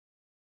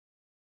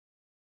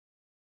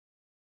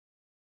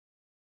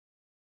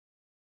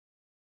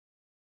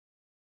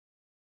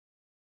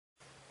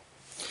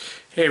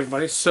Hey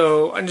everybody,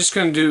 so I'm just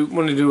going to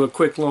do a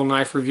quick little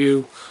knife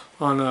review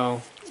on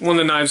one of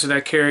the knives that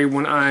I carry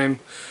when I'm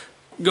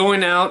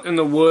going out in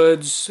the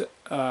woods,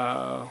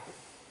 and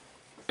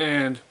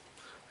I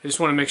just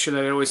want to make sure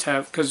that I always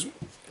have, because a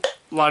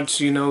lot of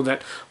you know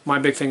that my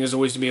big thing is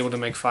always to be able to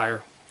make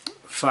fire.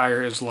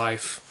 Fire is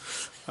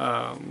life.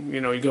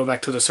 You know, you go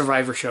back to the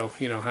Survivor show,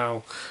 you know,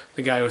 how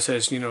the guy always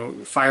says, you know,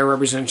 fire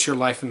represents your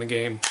life in the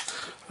game.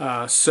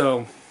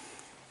 So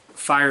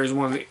fire is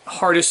one of the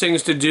hardest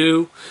things to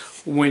do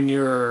when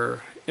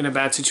you're in a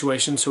bad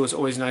situation, so it's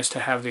always nice to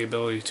have the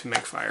ability to make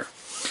fire.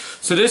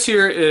 So this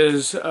here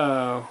is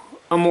a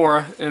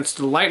Mora, and it's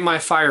the Light My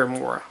Fire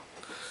Mora.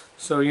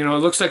 So, you know, it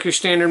looks like your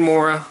standard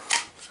Mora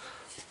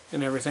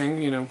and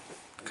everything, you know,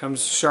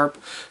 comes sharp.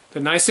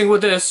 The nice thing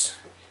with this,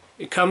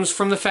 it comes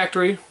from the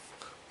factory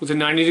with a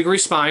 90-degree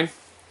spine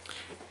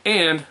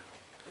and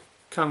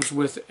comes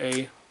with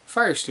a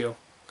fire steel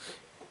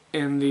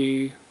in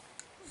the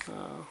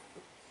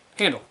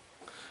handle.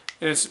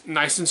 And it's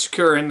nice and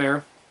secure in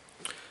there.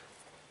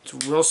 It's a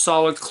real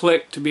solid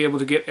click to be able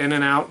to get in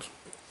and out.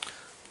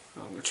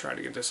 I'm going to try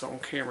to get this on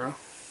camera.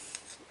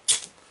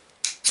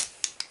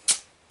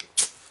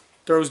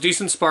 Throws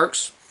decent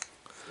sparks.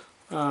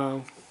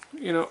 You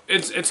know,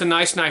 it's a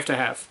nice knife to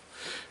have,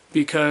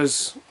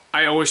 because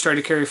I always try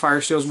to carry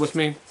fire steels with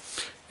me.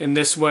 And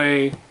this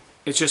way,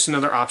 it's just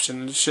another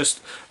option. It's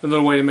just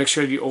another way to make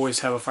sure that you always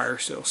have a fire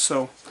steel.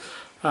 So,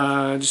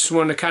 just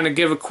wanted to kind of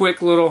give a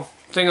quick little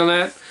thing on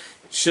that.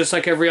 It's just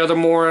like every other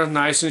Mora,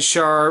 nice and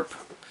sharp,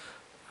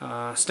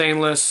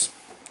 stainless,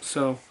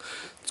 so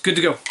it's good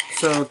to go.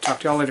 So talk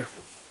to y'all later.